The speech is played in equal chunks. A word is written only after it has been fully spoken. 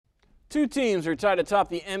Two teams are tied atop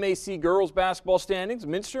the MAC girls basketball standings,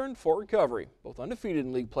 Minster and Fort Recovery, both undefeated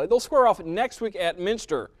in league play. They'll square off next week at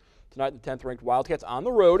Minster. Tonight, the 10th-ranked Wildcats on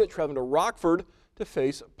the road, traveling to Rockford to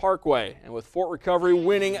face Parkway. And with Fort Recovery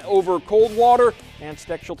winning over Coldwater and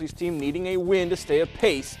Steck Schulte's team needing a win to stay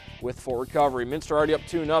apace with Fort Recovery. Minster already up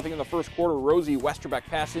 2-0 in the first quarter. Rosie Westerbeck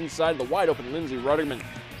pass inside the wide-open Lindsay Rudderman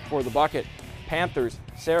for the bucket. Panthers,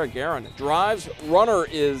 Sarah Guerin drives, runner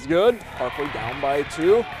is good. Parkway down by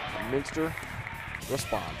 2. Minster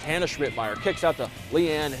responds. Hannah Schmidtmeyer kicks out to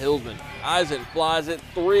Leanne Hildman. Eisen flies it.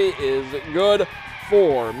 3 is good.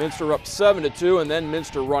 4. Minster up 7-2, and then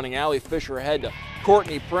Minster running. Allie Fisher ahead to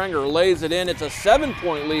Courtney Prenger, lays it in. It's a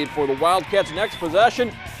 7-point lead for the Wildcats. Next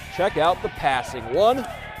possession, check out the passing. 1,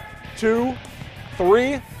 2,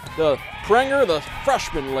 3. The Prenger, the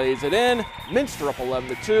freshman, lays it in. Minster up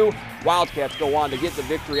 11-2. Wildcats go on to get the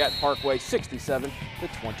victory at Parkway,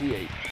 67-28.